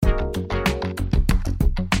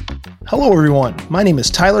Hello everyone, my name is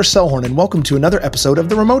Tyler Selhorn and welcome to another episode of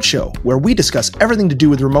The Remote Show, where we discuss everything to do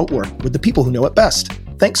with remote work with the people who know it best.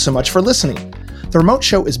 Thanks so much for listening. The Remote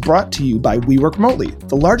Show is brought to you by We Work Remotely,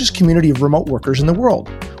 the largest community of remote workers in the world.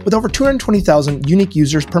 With over 220,000 unique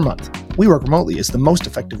users per month, We Work Remotely is the most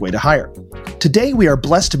effective way to hire. Today we are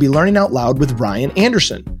blessed to be learning out loud with Ryan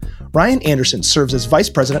Anderson. Ryan Anderson serves as Vice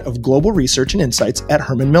President of Global Research and Insights at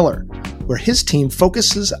Herman Miller, where his team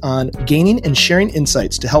focuses on gaining and sharing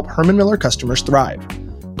insights to help Herman Miller customers thrive.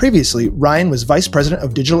 Previously, Ryan was Vice President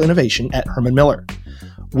of Digital Innovation at Herman Miller.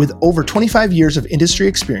 With over 25 years of industry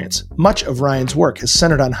experience, much of Ryan's work has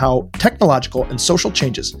centered on how technological and social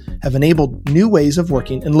changes have enabled new ways of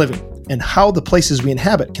working and living, and how the places we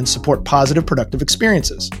inhabit can support positive, productive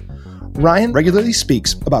experiences. Ryan regularly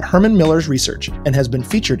speaks about Herman Miller's research and has been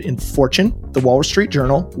featured in Fortune, The Wall Street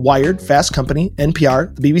Journal, Wired, Fast Company,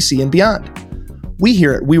 NPR, the BBC, and beyond. We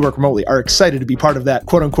here at We Work Remotely are excited to be part of that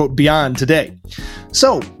quote-unquote beyond today.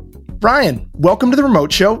 So, Ryan, welcome to the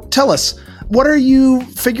Remote Show. Tell us, what are you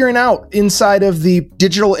figuring out inside of the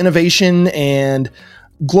digital innovation and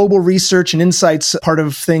global research and insights part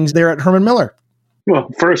of things there at Herman Miller? Well,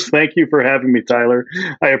 first, thank you for having me, Tyler.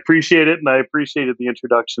 I appreciate it, and I appreciated the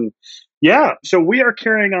introduction. Yeah, so we are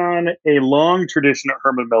carrying on a long tradition at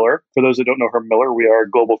Herman Miller. For those that don't know Herman Miller, we are a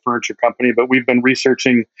global furniture company, but we've been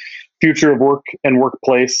researching future of work and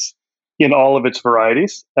workplace in all of its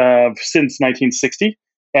varieties since 1960.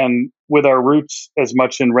 And with our roots as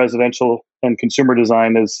much in residential and consumer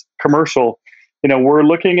design as commercial, we're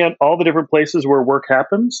looking at all the different places where work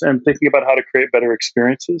happens and thinking about how to create better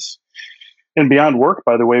experiences. And beyond work,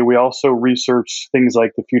 by the way, we also research things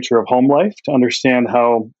like the future of home life to understand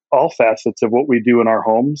how all facets of what we do in our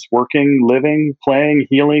homes, working, living, playing,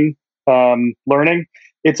 healing, learning,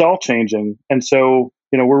 it's all changing. And so,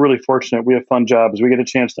 we're really fortunate. We have fun jobs. We get a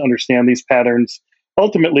chance to understand these patterns.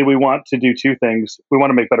 Ultimately, we want to do two things. We want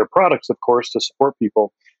to make better products, of course, to support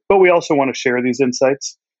people, but we also want to share these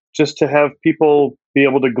insights just to have people be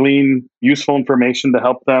able to glean useful information to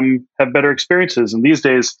help them have better experiences. And these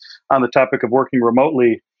days, on the topic of working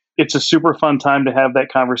remotely, it's a super fun time to have that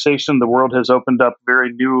conversation. The world has opened up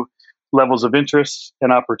very new levels of interest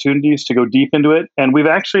and opportunities to go deep into it. And we've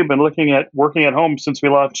actually been looking at working at home since we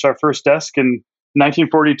launched our first desk in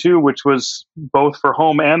 1942, which was both for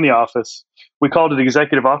home and the office. We called it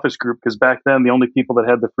Executive Office Group because back then the only people that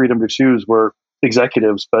had the freedom to choose were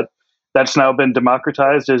executives. But that's now been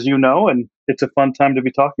democratized, as you know, and it's a fun time to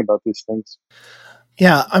be talking about these things.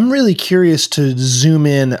 Yeah, I'm really curious to zoom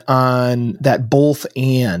in on that both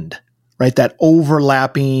and, right? That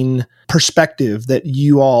overlapping perspective that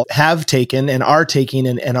you all have taken and are taking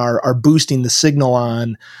and are boosting the signal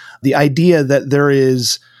on. The idea that there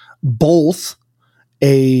is both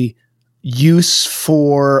a use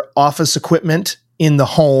for office equipment in the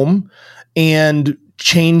home and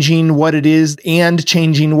changing what it is and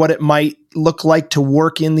changing what it might look like to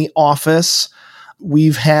work in the office.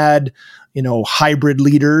 We've had, hybrid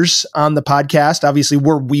leaders on the podcast. Obviously,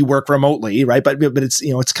 we work remotely, right? But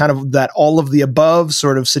it's kind of that all of the above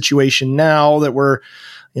sort of situation now that we're,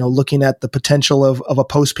 looking at the potential of a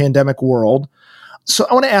post-pandemic world. So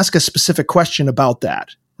I want to ask a specific question about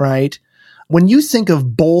that, right? When you think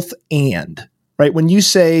of both and, right? When you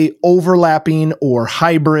say overlapping or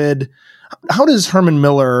hybrid, how does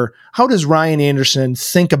Ryan Anderson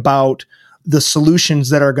think about the solutions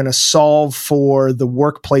that are going to solve for the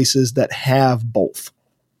workplaces that have both?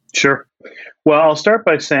 Sure. Well, I'll start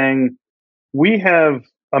by saying we have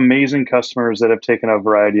amazing customers that have taken a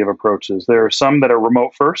variety of approaches. There are some that are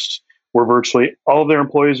remote first, where virtually all of their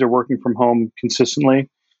employees are working from home consistently,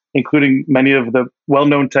 including many of the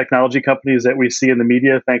well-known technology companies that we see in the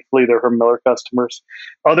media. Thankfully, they're Herman Miller customers.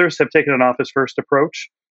 Others have taken an office-first approach.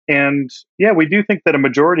 And yeah, we do think that a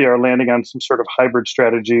majority are landing on some sort of hybrid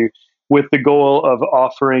strategy with the goal of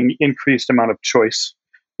offering increased amount of choice.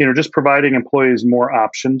 Just providing employees more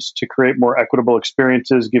options to create more equitable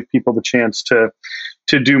experiences, give people the chance to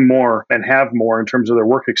do more and have more in terms of their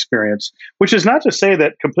work experience, which is not to say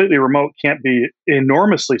that completely remote can't be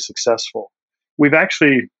enormously successful. We've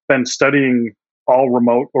actually been studying all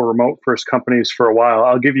remote or remote first companies for a while.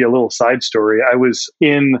 I'll give you a little side story. I was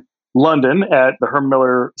in London at the Herman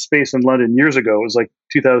Miller space in London years ago. It was like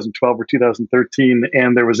 2012 or 2013.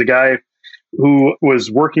 And there was a guy who was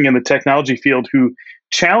working in the technology field who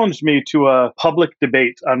challenged me to a public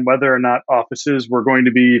debate on whether or not offices were going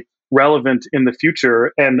to be relevant in the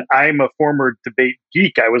future. And I'm a former debate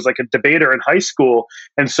geek. I was like a debater in high school.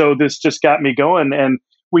 And so this just got me going. And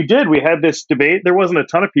we had this debate. There wasn't a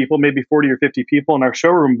ton of people, maybe 40 or 50 people in our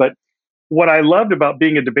showroom, but what I loved about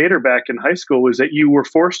being a debater back in high school was that you were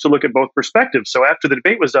forced to look at both perspectives. So after the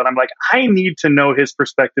debate was done, I'm like, I need to know his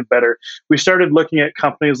perspective better. We started looking at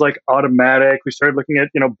companies like Automatic. We started looking at,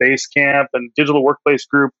 Basecamp and Digital Workplace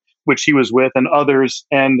Group, which he was with, and others.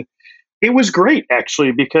 And it was great,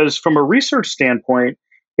 actually, because from a research standpoint,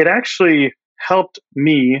 it actually helped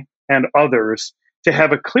me and others to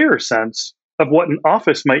have a clearer sense of what an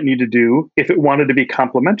office might need to do if it wanted to be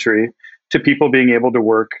complementary to people being able to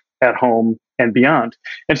work at home and beyond.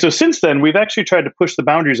 And so since then, we've actually tried to push the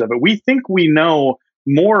boundaries of it. We think we know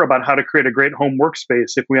more about how to create a great home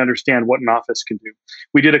workspace if we understand what an office can do.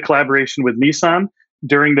 We did a collaboration with Nissan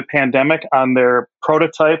during the pandemic on their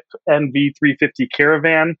prototype NV350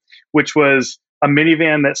 Caravan, which was a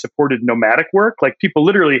minivan that supported nomadic work, like people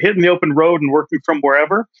literally hitting the open road and working from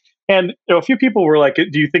wherever. And a few people were like,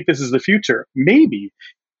 do you think this is the future? Maybe.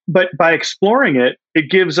 But by exploring it,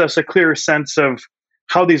 it gives us a clearer sense of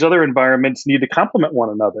how these other environments need to complement one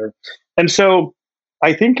another. And so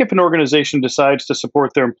I think if an organization decides to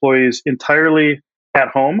support their employees entirely at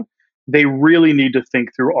home, they really need to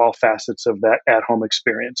think through all facets of that at-home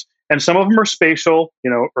experience. And some of them are spatial,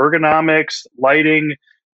 ergonomics, lighting,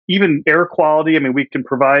 even air quality. I mean, we can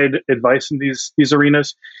provide advice in these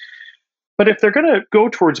arenas. But if they're going to go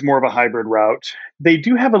towards more of a hybrid route, they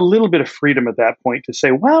do have a little bit of freedom at that point to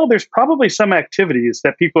say, well, there's probably some activities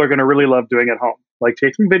that people are going to really love doing at home, like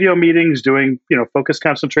taking video meetings, doing, focused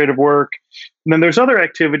concentrative work. And then there's other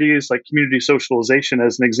activities like community socialization,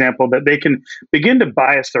 as an example, that they can begin to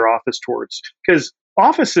bias their office towards. Because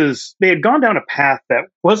offices, they had gone down a path that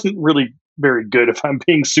wasn't really very good, if I'm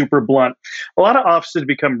being super blunt. A lot of offices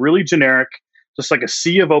become really generic, just like a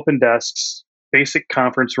sea of open desks, basic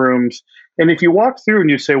conference rooms. And if you walk through and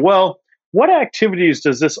you say, well, what activities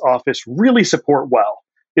does this office really support well?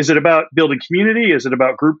 Is it about building community? Is it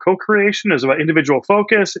about group co-creation? Is it about individual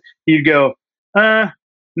focus? You'd go, none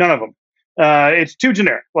of them. It's too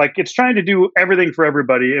generic. Like, it's trying to do everything for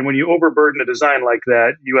everybody. And when you overburden a design like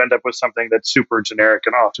that, you end up with something that's super generic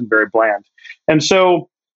and often very bland. And so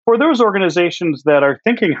for those organizations that are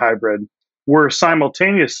thinking hybrid, we're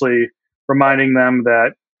simultaneously reminding them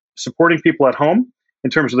that supporting people at home in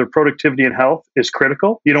terms of their productivity and health is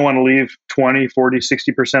critical. You don't want to leave 20, 40,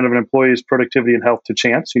 60% of an employee's productivity and health to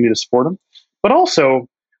chance. You need to support them. But also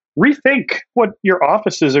rethink what your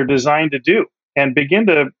offices are designed to do and begin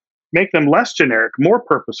to make them less generic, more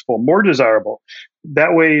purposeful, more desirable.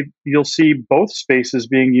 That way you'll see both spaces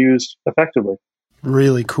being used effectively.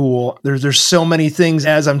 Really cool. There's so many things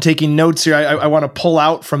as I'm taking notes here. I want to pull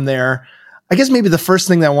out from there. I guess maybe the first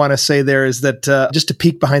thing that I want to say there is that just to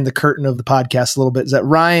peek behind the curtain of the podcast a little bit is that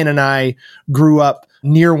Ryan and I grew up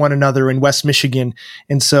near one another in West Michigan.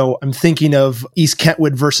 And so I'm thinking of East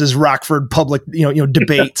Kentwood versus Rockford public,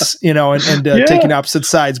 debates, and taking opposite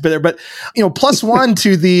sides. But +1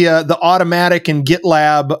 to the Automatic and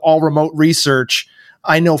GitLab all remote research.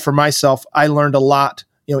 I know for myself, I learned a lot.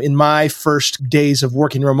 In my first days of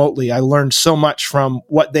working remotely, I learned so much from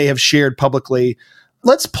what they have shared publicly.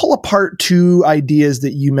 Let's pull apart two ideas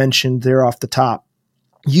that you mentioned there off the top.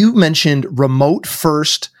 You mentioned remote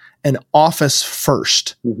first and office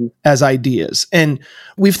first as ideas. And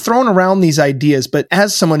we've thrown around these ideas, but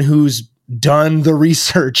as someone who's done the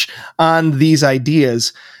research on these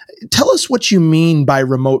ideas, tell us what you mean by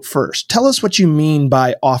remote first. Tell us what you mean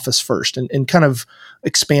by office first and kind of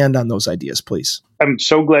expand on those ideas, please. I'm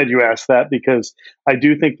so glad you asked that because I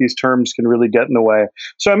do think these terms can really get in the way.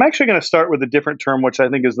 So I'm actually going to start with a different term, which I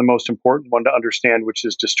think is the most important one to understand, which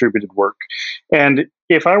is distributed work. And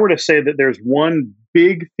if I were to say that there's one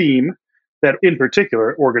big theme that in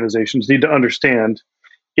particular organizations need to understand,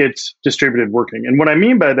 it's distributed working. And what I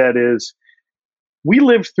mean by that is we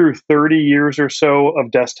lived through 30 years or so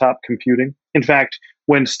of desktop computing. In fact,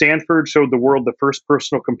 when Stanford showed the world the first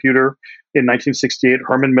personal computer in 1968,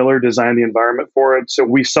 Herman Miller designed the environment for it. So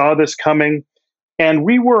we saw this coming. And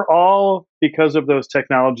we were all, because of those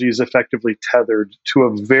technologies, effectively tethered to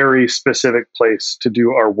a very specific place to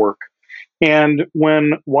do our work. And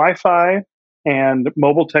when Wi-Fi and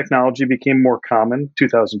mobile technology became more common,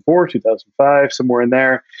 2004, 2005, somewhere in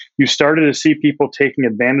there, you started to see people taking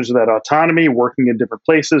advantage of that autonomy, working in different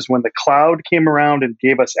places. When the cloud came around and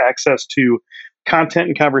gave us access to content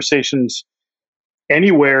and conversations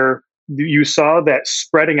anywhere, you saw that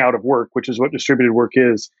spreading out of work, which is what distributed work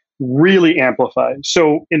is, really amplified.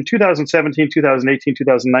 So in 2017, 2018,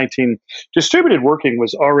 2019, distributed working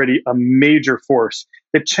was already a major force.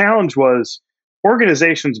 The challenge was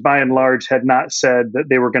organizations by and large had not said that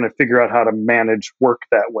they were going to figure out how to manage work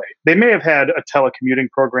that way. They may have had a telecommuting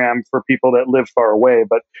program for people that live far away,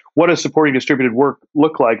 but what does supporting distributed work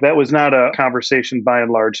look like? That was not a conversation by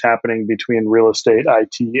and large happening between real estate,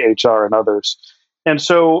 IT, HR, and others. And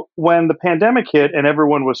so when the pandemic hit and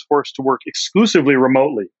everyone was forced to work exclusively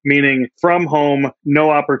remotely, meaning from home,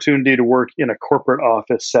 no opportunity to work in a corporate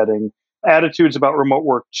office setting, attitudes about remote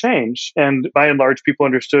work changed. And by and large, people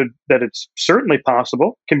understood that it's certainly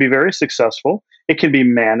possible, can be very successful, it can be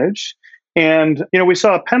managed. And, we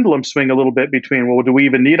saw a pendulum swing a little bit between, well, do we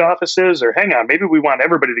even need offices? Or hang on, maybe we want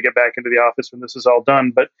everybody to get back into the office when this is all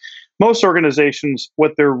done. But most organizations,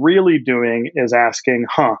 what they're really doing is asking,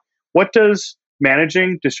 what does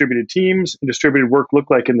managing distributed teams and distributed work look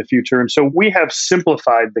like in the future? And so we have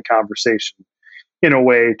simplified the conversation in a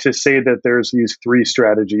way to say that there's these three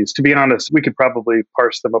strategies. To be honest, we could probably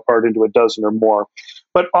parse them apart into a dozen or more.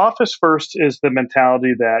 But office first is the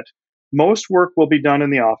mentality that most work will be done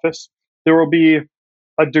in the office. There will be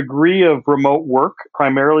a degree of remote work,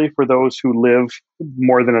 primarily for those who live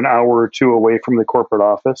more than an hour or two away from the corporate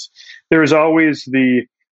office. There's always the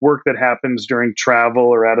work that happens during travel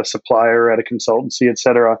or at a supplier, at a consultancy, et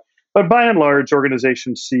cetera. But by and large,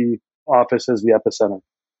 organizations see office as the epicenter.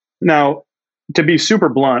 Now, to be super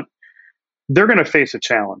blunt, they're going to face a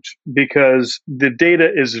challenge because the data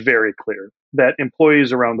is very clear that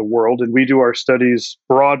employees around the world, and we do our studies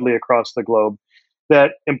broadly across the globe,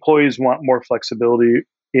 that employees want more flexibility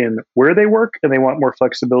in where they work and they want more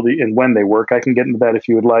flexibility in when they work. I can get into that if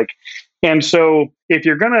you would like. And so if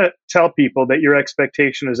you're going to tell people that your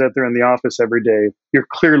expectation is that they're in the office every day, you're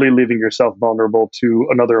clearly leaving yourself vulnerable to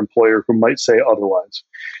another employer who might say otherwise.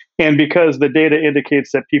 And because the data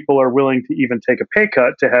indicates that people are willing to even take a pay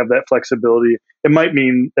cut to have that flexibility, it might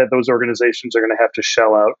mean that those organizations are going to have to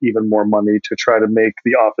shell out even more money to try to make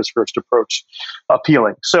the office first approach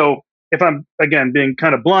appealing. So if I'm, again, being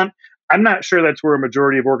kind of blunt, I'm not sure that's where a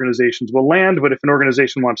majority of organizations will land, but if an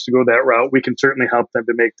organization wants to go that route, we can certainly help them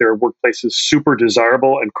to make their workplaces super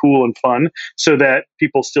desirable and cool and fun so that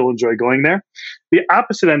people still enjoy going there. The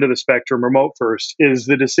opposite end of the spectrum, remote first, is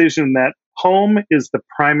the decision that home is the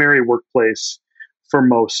primary workplace for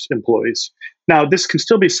most employees. Now, this can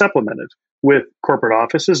still be supplemented with corporate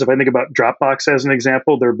offices. If I think about Dropbox as an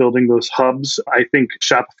example, they're building those hubs. I think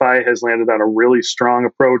Shopify has landed on a really strong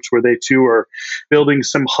approach where they too are building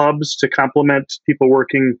some hubs to complement people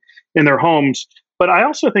working in their homes. But I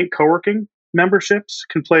also think co-working memberships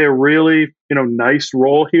can play a really, nice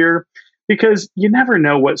role here because you never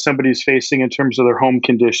know what somebody's facing in terms of their home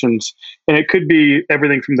conditions. And it could be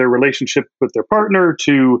everything from their relationship with their partner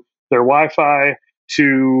to their Wi-Fi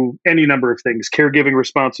to any number of things, caregiving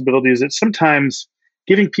responsibilities. It's sometimes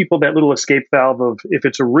giving people that little escape valve of if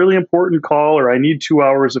it's a really important call or I need 2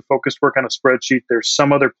 hours of focused work on a spreadsheet, there's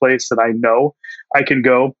some other place that I know I can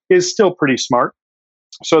go is still pretty smart.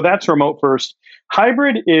 So that's remote first.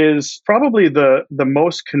 Hybrid is probably the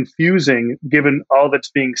most confusing given all that's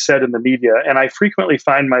being said in the media. And I frequently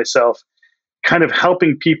find myself kind of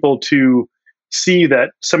helping people to see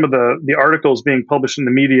that some of the articles being published in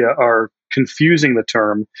the media are confusing the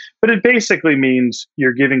term, but it basically means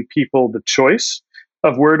you're giving people the choice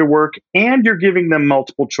of where to work and you're giving them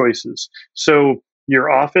multiple choices. So your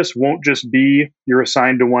office won't just be you're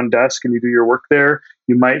assigned to one desk and you do your work there.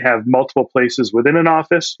 You might have multiple places within an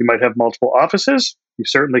office. You might have multiple offices. You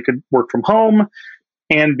certainly could work from home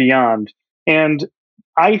and beyond. And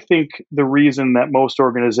I think the reason that most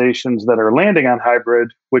organizations that are landing on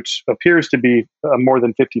hybrid, which appears to be more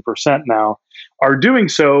than 50% now, are doing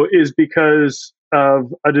so is because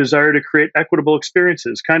of a desire to create equitable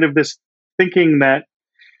experiences, kind of this thinking that,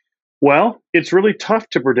 well, it's really tough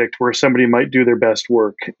to predict where somebody might do their best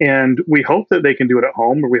work. And we hope that they can do it at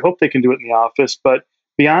home or we hope they can do it in the office. But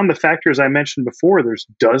beyond the factors I mentioned before, there's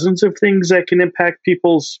dozens of things that can impact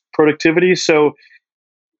people's productivity. So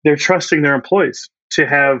they're trusting their employees to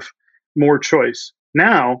have more choice.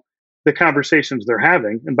 Now, the conversations they're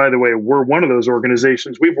having, and by the way, we're one of those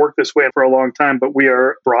organizations, we've worked this way for a long time, but we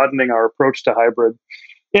are broadening our approach to hybrid.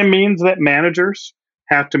 It means that managers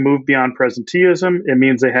have to move beyond presenteeism. It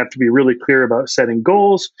means they have to be really clear about setting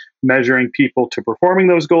goals, measuring people to performing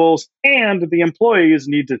those goals, and the employees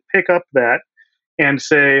need to pick up that and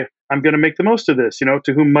say, I'm going to make the most of this.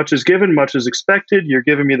 To whom much is given, much is expected. You're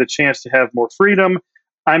giving me the chance to have more freedom.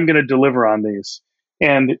 I'm going to deliver on these.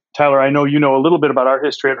 And Tyler, I know you know a little bit about our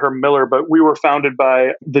history at Herman Miller, but we were founded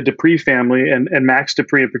by the Dupree family, and Max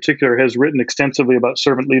Dupree in particular has written extensively about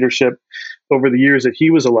servant leadership over the years that he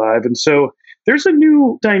was alive. And so there's a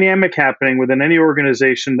new dynamic happening within any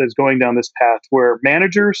organization that's going down this path where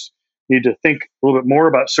managers need to think a little bit more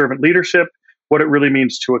about servant leadership, what it really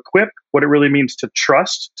means to equip, what it really means to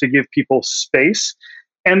trust, to give people space.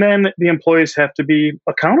 And then the employees have to be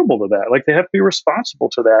accountable to that. Like they have to be responsible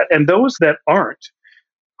to that. And those that aren't,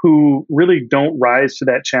 who really don't rise to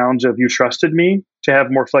that challenge of you trusted me to have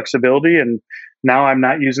more flexibility and now I'm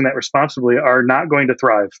not using that responsibly, are not going to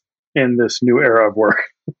thrive in this new era of work.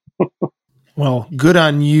 Well, good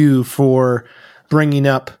on you for bringing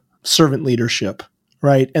up servant leadership,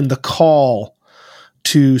 right? And the call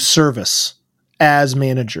to service as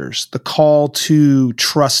managers, the call to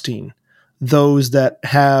trusting those that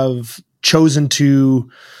have chosen to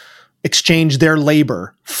exchange their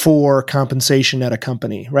labor for compensation at a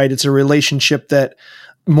company, right? It's a relationship that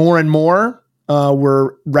more and more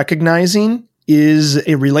we're recognizing is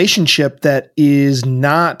a relationship that is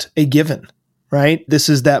not a given, right? This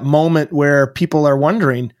is that moment where people are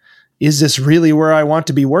wondering, is this really where I want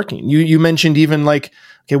to be working? You mentioned even like,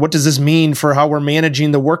 okay, what does this mean for how we're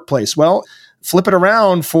managing the workplace? Well, flip it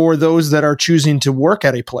around for those that are choosing to work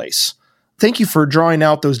at a place. Thank you for drawing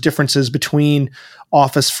out those differences between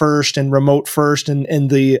office first and remote first and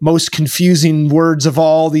the most confusing words of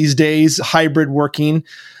all these days, hybrid working.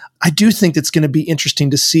 I do think it's going to be interesting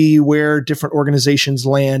to see where different organizations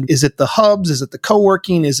land. Is it the hubs? Is it the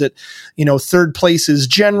co-working? Is it, third places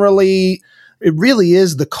generally? It really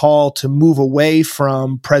is the call to move away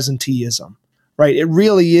from presenteeism, right? It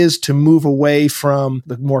really is to move away from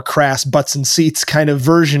the more crass butts and seats kind of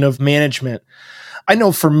version of management. I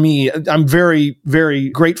know for me, I'm very,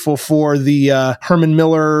 very grateful for the Herman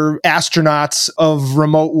Miller astronauts of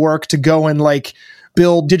remote work to go and like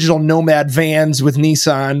build digital nomad vans with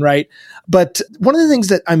Nissan, right? But one of the things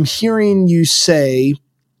that I'm hearing you say,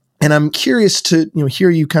 and I'm curious to hear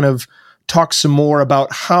you kind of talk some more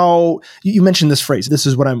about how you mentioned this phrase. This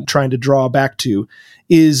is what I'm trying to draw back to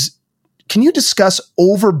is, can you discuss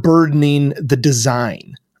overburdening the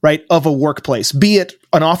design, right, of a workplace, be it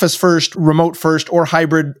an office first, remote first, or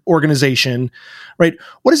hybrid organization, right?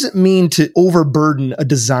 What does it mean to overburden a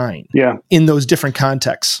design in those different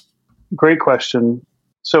contexts? Great question.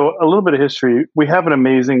 So a little bit of history. We have an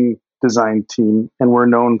amazing design team, and we're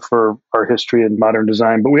known for our history in modern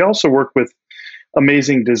design, but we also work with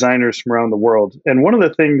amazing designers from around the world. And one of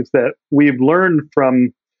the things that we've learned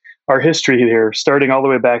from our history here, starting all the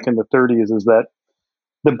way back in the 30s, is that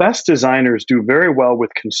the best designers do very well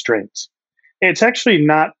with constraints. It's actually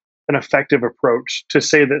not an effective approach to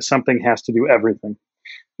say that something has to do everything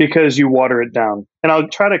because you water it down. And I'll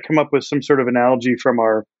try to come up with some sort of analogy from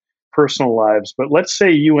our personal lives. But let's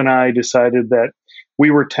say you and I decided that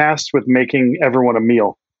we were tasked with making everyone a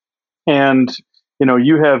meal. And,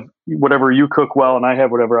 you have whatever you cook well and I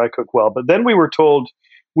have whatever I cook well. But then we were told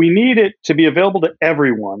we need it to be available to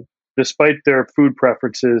everyone, despite their food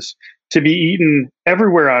preferences, to be eaten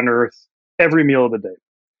everywhere on earth, every meal of the day.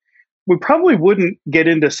 We probably wouldn't get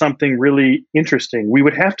into something really interesting. We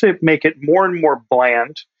would have to make it more and more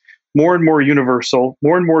bland, more and more universal,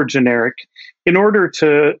 more and more generic in order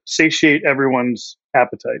to satiate everyone's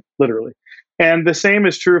appetite, literally. And the same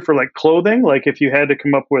is true for like clothing. Like if you had to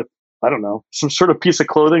come up with, I don't know, some sort of piece of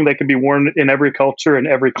clothing that could be worn in every culture and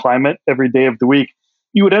every climate, every day of the week,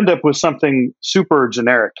 you would end up with something super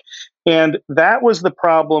generic. And that was the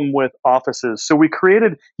problem with offices. So we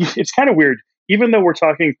created, it's kind of weird. Even though we're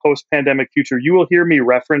talking post-pandemic future, you will hear me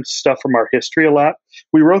reference stuff from our history a lot.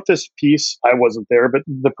 We wrote this piece, I wasn't there, but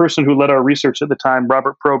the person who led our research at the time,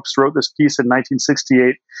 Robert Probst, wrote this piece in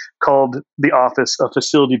 1968 called The Office, a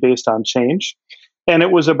Facility Based on Change. And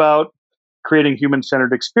it was about creating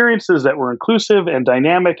human-centered experiences that were inclusive and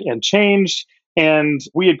dynamic and changed. And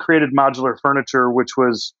we had created modular furniture, which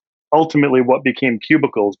was ultimately what became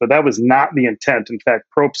cubicles, but that was not the intent. In fact,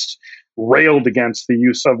 Probst railed against the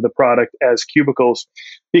use of the product as cubicles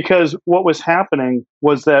because what was happening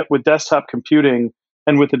was that with desktop computing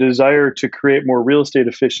and with the desire to create more real estate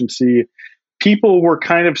efficiency, people were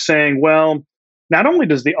kind of saying, well, not only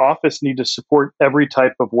does the office need to support every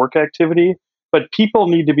type of work activity, but people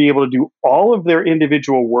need to be able to do all of their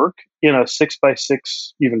individual work in a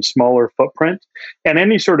 6x6, even smaller footprint. And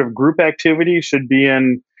any sort of group activity should be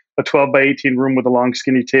in a 12x18 room with a long,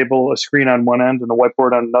 skinny table, a screen on one end, and a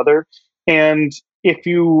whiteboard on another. And if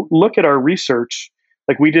you look at our research,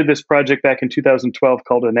 like we did this project back in 2012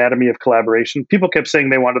 called Anatomy of Collaboration. People kept saying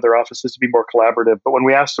they wanted their offices to be more collaborative, but when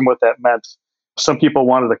we asked them what that meant, some people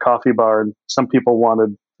wanted a coffee bar and some people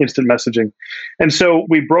wanted instant messaging. And so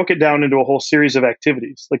we broke it down into a whole series of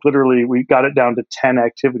activities. Like literally, we got it down to 10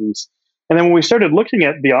 activities. And then when we started looking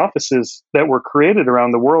at the offices that were created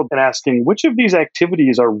around the world and asking which of these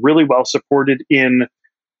activities are really well supported in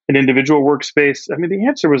an individual workspace, I mean, the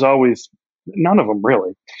answer was always None of them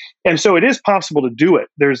really. And so it is possible to do it.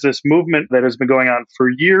 There's this movement that has been going on for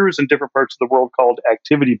years in different parts of the world called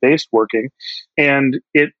activity based working. And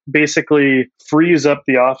it basically frees up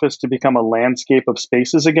the office to become a landscape of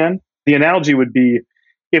spaces again. The analogy would be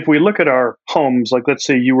if we look at our homes, like let's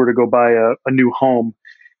say you were to go buy a new home,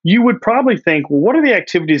 you would probably think, well, what are the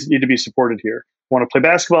activities that need to be supported here? I want to play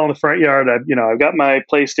basketball in the front yard. I've got my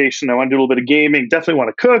PlayStation. I want to do a little bit of gaming. Definitely want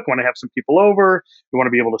to cook. Want to have some people over. We want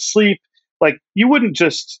to be able to sleep. Like you wouldn't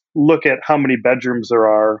just look at how many bedrooms there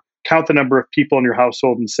are, count the number of people in your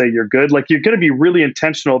household and say you're good. Like you're going to be really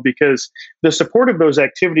intentional because the support of those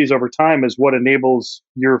activities over time is what enables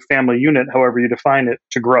your family unit, however you define it,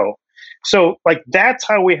 to grow. So like that's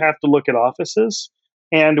how we have to look at offices.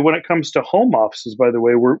 And when it comes to home offices, by the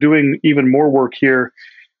way, we're doing even more work here.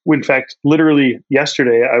 In fact, literally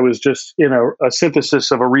yesterday, I was just in a synthesis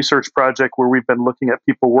of a research project where we've been looking at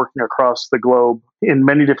people working across the globe in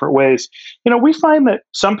many different ways. We find that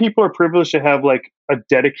some people are privileged to have like a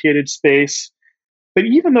dedicated space, but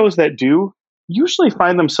even those that do usually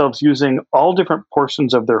find themselves using all different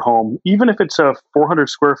portions of their home, even if it's a 400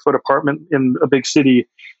 square foot apartment in a big city,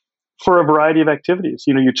 for a variety of activities.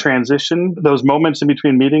 You transition those moments in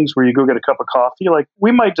between meetings where you go get a cup of coffee. Like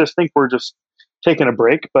we might just think we're just taking a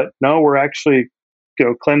break, but no, we're actually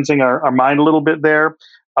cleansing our mind a little bit there.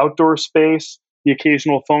 Outdoor space, the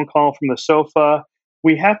occasional phone call from the sofa.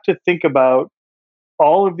 We have to think about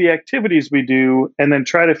all of the activities we do and then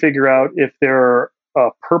try to figure out if there are a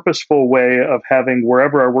purposeful way of having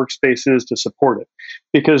wherever our workspace is to support it.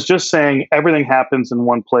 Because just saying everything happens in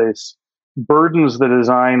one place burdens the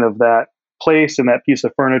design of that place and that piece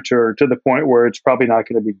of furniture to the point where it's probably not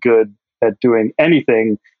going to be good at doing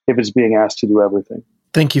anything if it's being asked to do everything.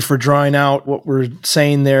 Thank you for drawing out what we're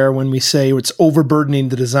saying there when we say it's overburdening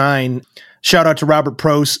the design. Shout out to Robert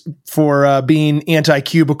Prost for being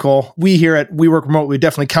anti-cubicle. We here at We Work Remote, we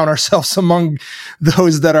definitely count ourselves among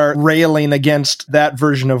those that are railing against that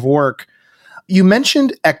version of work. You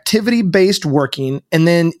mentioned activity-based working, and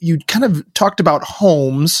then you kind of talked about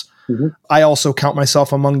homes. Mm-hmm. I also count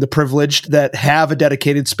myself among the privileged that have a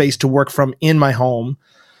dedicated space to work from in my home.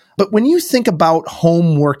 But when you think about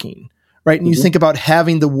home working, right, and you think about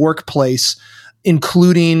having the workplace,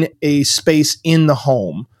 including a space in the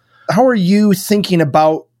home, how are you thinking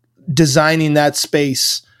about designing that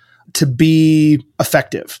space to be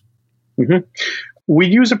effective? Mm-hmm. We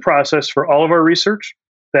use a process for all of our research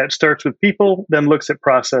that starts with people, then looks at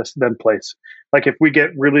process, then place. Like if we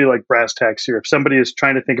get really like brass tacks here, if somebody is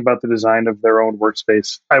trying to think about the design of their own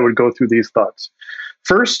workspace, I would go through these thoughts.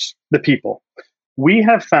 First, the people. We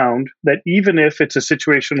have found that even if it's a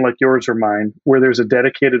situation like yours or mine, where there's a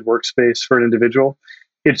dedicated workspace for an individual,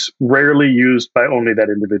 it's rarely used by only that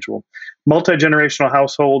individual. Multi-generational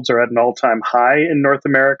households are at an all-time high in North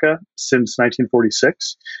America since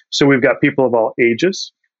 1946. So we've got people of all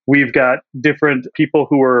ages. We've got different people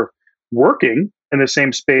who are working in the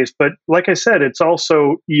same space. But like I said, it's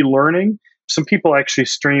also e-learning. Some people actually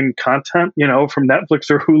stream content, from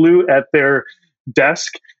Netflix or Hulu at their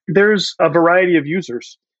desk. There's a variety of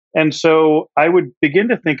users. And so I would begin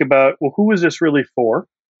to think about, well, who is this really for?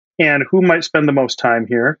 And who might spend the most time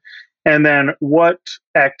here? And then what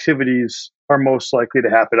activities are most likely to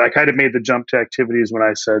happen? I kind of made the jump to activities when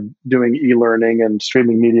I said doing e-learning and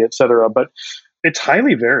streaming media, et cetera. But it's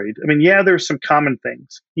highly varied. I mean, yeah, there's some common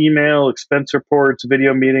things. Email, expense reports,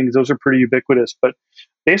 video meetings, those are pretty ubiquitous. But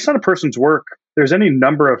based on a person's work, there's any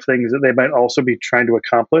number of things that they might also be trying to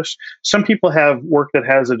accomplish. Some people have work that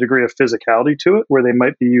has a degree of physicality to it, where they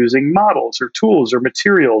might be using models or tools or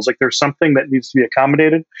materials. Like there's something that needs to be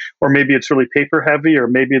accommodated, or maybe it's really paper heavy, or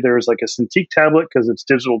maybe there's like a Cintiq tablet because it's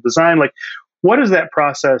digital design. Like, what is that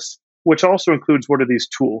process? Which also includes what are these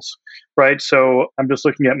tools, right? So I'm just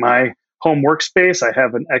looking at my home workspace. I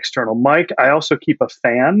have an external mic. I also keep a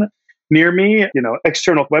fan near me,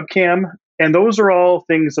 external webcam. And those are all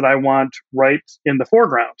things that I want right in the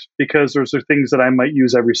foreground because those are things that I might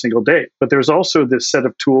use every single day. But there's also this set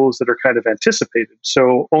of tools that are kind of anticipated.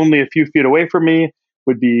 So only a few feet away from me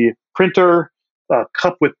would be printer, a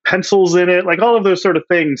cup with pencils in it, like all of those sort of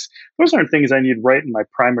things. Those aren't things I need right in my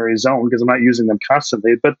primary zone because I'm not using them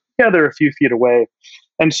constantly. But yeah, they're a few feet away.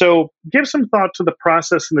 And so give some thought to the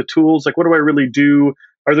process and the tools. Like, what do I really do?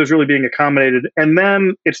 Are those really being accommodated? And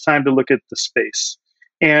then it's time to look at the space.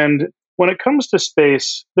 And when it comes to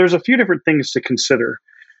space, there's a few different things to consider.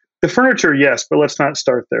 The furniture, yes, but let's not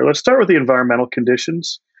start there. Let's start with the environmental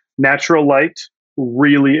conditions. Natural light,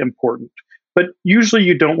 really important. But usually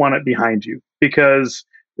you don't want it behind you because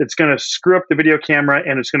it's going to screw up the video camera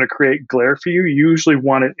and it's going to create glare for you. You usually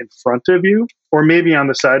want it in front of you or maybe on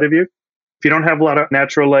the side of you. If you don't have a lot of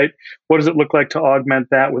natural light, what does it look like to augment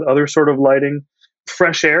that with other sort of lighting?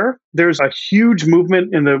 Fresh air. There's a huge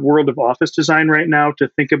movement in the world of office design right now to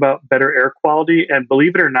think about better air quality. And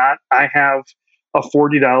believe it or not, I have a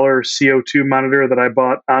 $40 CO2 monitor that I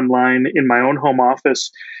bought online in my own home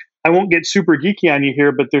office. I won't get super geeky on you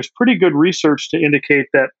here, but there's pretty good research to indicate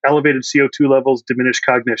that elevated CO2 levels diminish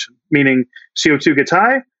cognition, meaning CO2 gets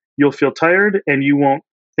high, you'll feel tired and you won't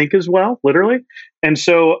think as well, literally. And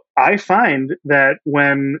so I find that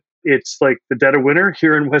when it's like the dead of winter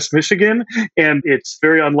here in West Michigan, and it's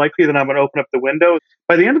very unlikely that I'm going to open up the window.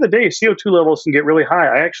 By the end of the day, CO2 levels can get really high.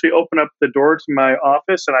 I actually open up the door to my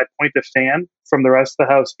office and I point the fan from the rest of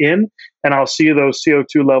the house in, and I'll see those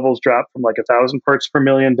CO2 levels drop from like 1,000 parts per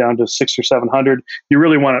million down to 600 or 700. You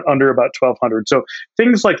really want it under about 1,200. So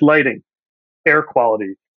things like lighting, air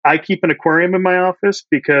quality. I keep an aquarium in my office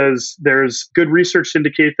because there's good research to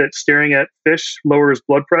indicate that staring at fish lowers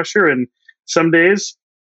blood pressure. And some days,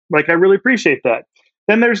 like, I really appreciate that.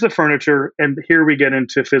 Then there's the furniture, and here we get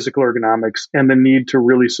into physical ergonomics and the need to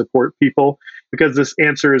really support people, because this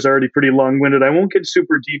answer is already pretty long-winded. I won't get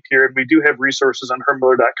super deep here, and we do have resources on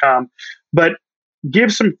hermiller.com, but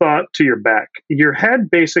give some thought to your back. Your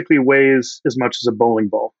head basically weighs as much as a bowling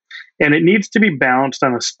ball, and it needs to be balanced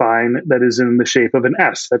on a spine that is in the shape of an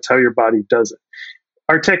S. That's how your body does it.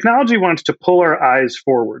 Our technology wants to pull our eyes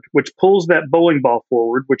forward, which pulls that bowling ball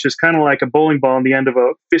forward, which is kind of like a bowling ball on the end of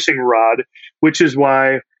a fishing rod, which is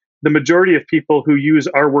why the majority of people who use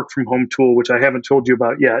our work from home tool, which I haven't told you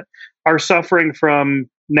about yet, are suffering from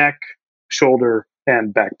neck, shoulder,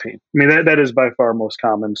 and back pain. I mean, that is by far most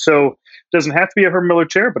common. So it doesn't have to be a Herman Miller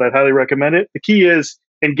chair, but I'd highly recommend it. The key is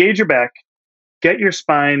engage your back, get your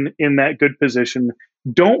spine in that good position.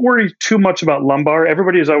 Don't worry too much about lumbar.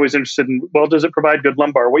 Everybody is always interested in, well, does it provide good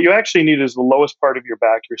lumbar? What you actually need is the lowest part of your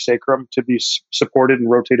back, your sacrum, to be supported and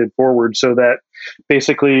rotated forward so that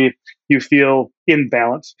basically you feel in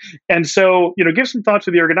balance. And so, give some thought to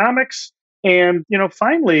the ergonomics. And,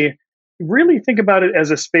 finally, really think about it as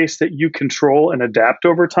a space that you control and adapt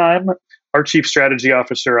over time. Our chief strategy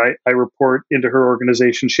officer, I report into her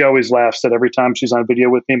organization. She always laughs that every time she's on video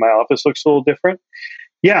with me, my office looks a little different.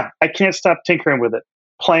 Yeah, I can't stop tinkering with it.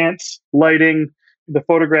 Plants, lighting, the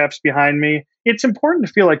photographs behind me. It's important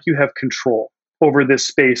to feel like you have control over this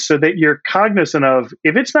space so that you're cognizant of,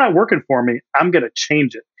 if it's not working for me, I'm going to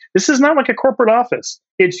change it. This is not like a corporate office.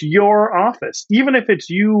 It's your office. Even if it's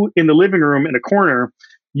you in the living room in a corner,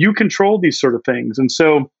 you control these sort of things. And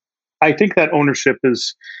so I think that ownership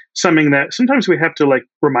is something that sometimes we have to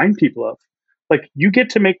remind people of. Like, you get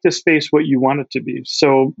to make this space what you want it to be.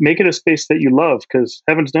 So make it a space that you love, because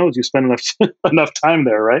heavens knows you spend enough time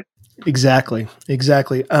there, right? Exactly.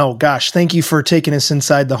 Oh, gosh. Thank you for taking us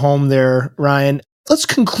inside the home there, Ryan. Let's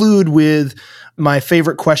conclude with my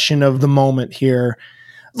favorite question of the moment here.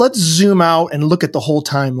 Let's zoom out and look at the whole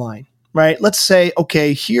timeline, right? Let's say,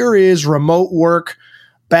 okay, here is remote work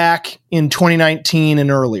back in 2019 and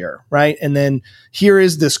earlier, right? And then here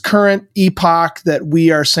is this current epoch that we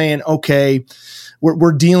are saying, okay,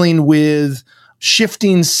 we're dealing with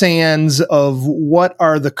shifting sands of what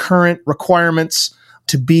are the current requirements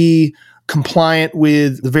to be compliant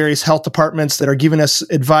with the various health departments that are giving us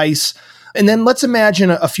advice. And then let's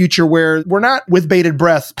imagine a future where we're not with bated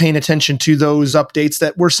breath paying attention to those updates,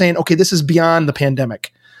 that we're saying, okay, this is beyond the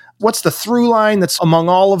pandemic. What's the through line that's among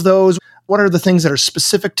all of those? What are the things that are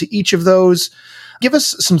specific to each of those? Give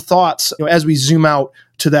us some thoughts as we zoom out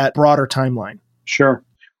to that broader timeline. Sure.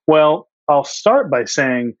 Well, I'll start by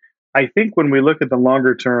saying, I think when we look at the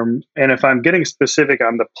longer term, and if I'm getting specific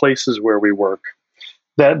on the places where we work,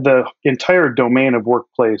 that the entire domain of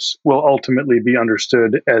workplace will ultimately be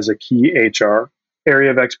understood as a key HR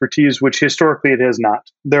area of expertise, which historically it has not.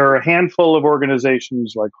 There are a handful of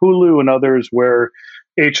organizations like Hulu and others where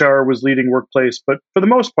HR was leading workplace, but for the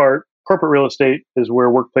most part, corporate real estate is where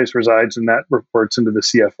workplace resides, and that reports into the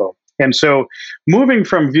CFO. And so moving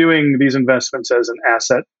from viewing these investments as an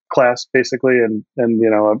asset class, basically, and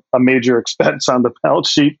a major expense on the balance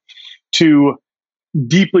sheet, to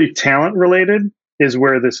deeply talent related is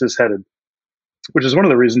where this is headed, which is one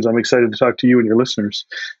of the reasons I'm excited to talk to you and your listeners.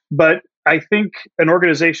 But I think an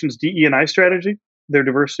organization's DE&I strategy, their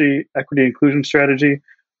diversity, equity, inclusion strategy,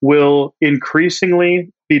 will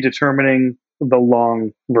increasingly be determining the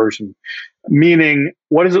long version. Meaning,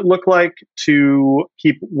 what does it look like to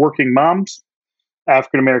keep working moms,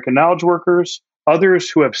 African-American knowledge workers, others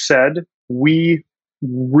who have said, we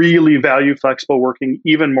really value flexible working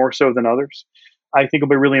even more so than others? I think will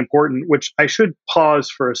be really important, which I should pause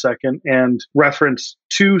for a second and reference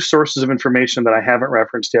two sources of information that I haven't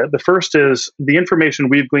referenced yet. The first is the information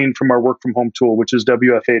we've gleaned from our work from home tool, which is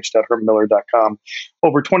wfh.hermanmiller.com.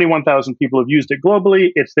 Over 21,000 people have used it globally.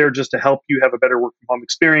 It's there just to help you have a better work from home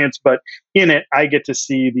experience. But in it, I get to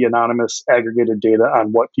see the anonymous aggregated data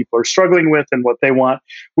on what people are struggling with and what they want.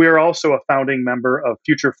 We are also a founding member of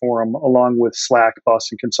Future Forum, along with Slack,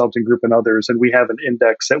 Boston Consulting Group, and others. And we have an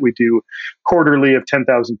index that we do quarterly of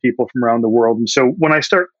 10,000 people from around the world. And so when I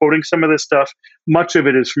start quoting some of this stuff, much of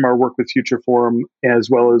it is from our work with Future Forum, as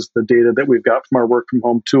well as the data that we've got from our work from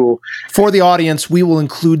home tool. For the audience, we will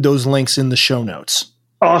include those links in the show notes.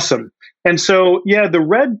 Awesome. And so, yeah, the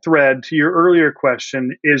red thread to your earlier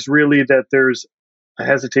question is really that there's, I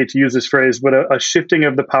hesitate to use this phrase, but a shifting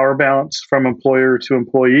of the power balance from employer to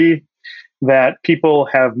employee, that people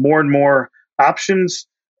have more and more options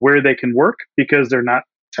where they can work because they're not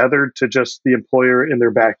tethered to just the employer in their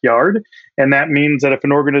backyard. And that means that if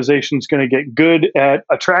an organization is going to get good at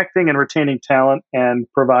attracting and retaining talent and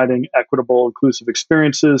providing equitable, inclusive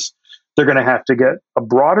experiences, they're going to have to get a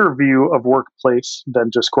broader view of workplace than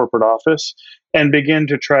just corporate office and begin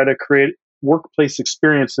to try to create workplace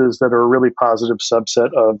experiences that are a really positive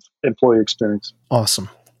subset of employee experience. Awesome.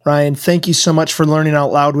 Ryan, thank you so much for learning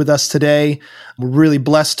out loud with us today. We're really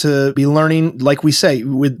blessed to be learning, like we say,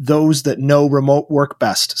 with those that know remote work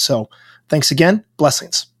best. So thanks again.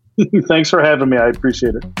 Blessings. Thanks for having me. I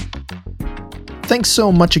appreciate it. Thanks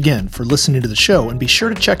so much again for listening to the show, and be sure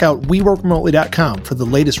to check out weworkremotely.com for the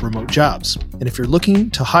latest remote jobs. And if you're looking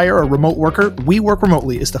to hire a remote worker, We Work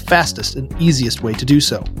Remotely is the fastest and easiest way to do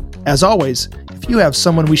so. As always, if you have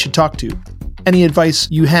someone we should talk to, any advice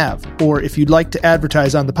you have, or if you'd like to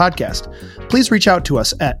advertise on the podcast, please reach out to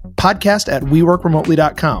us at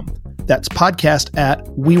podcast@weworkremotely.com. That's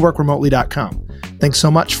podcast@weworkremotely.com. Thanks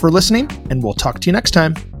so much for listening, and we'll talk to you next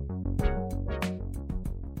time.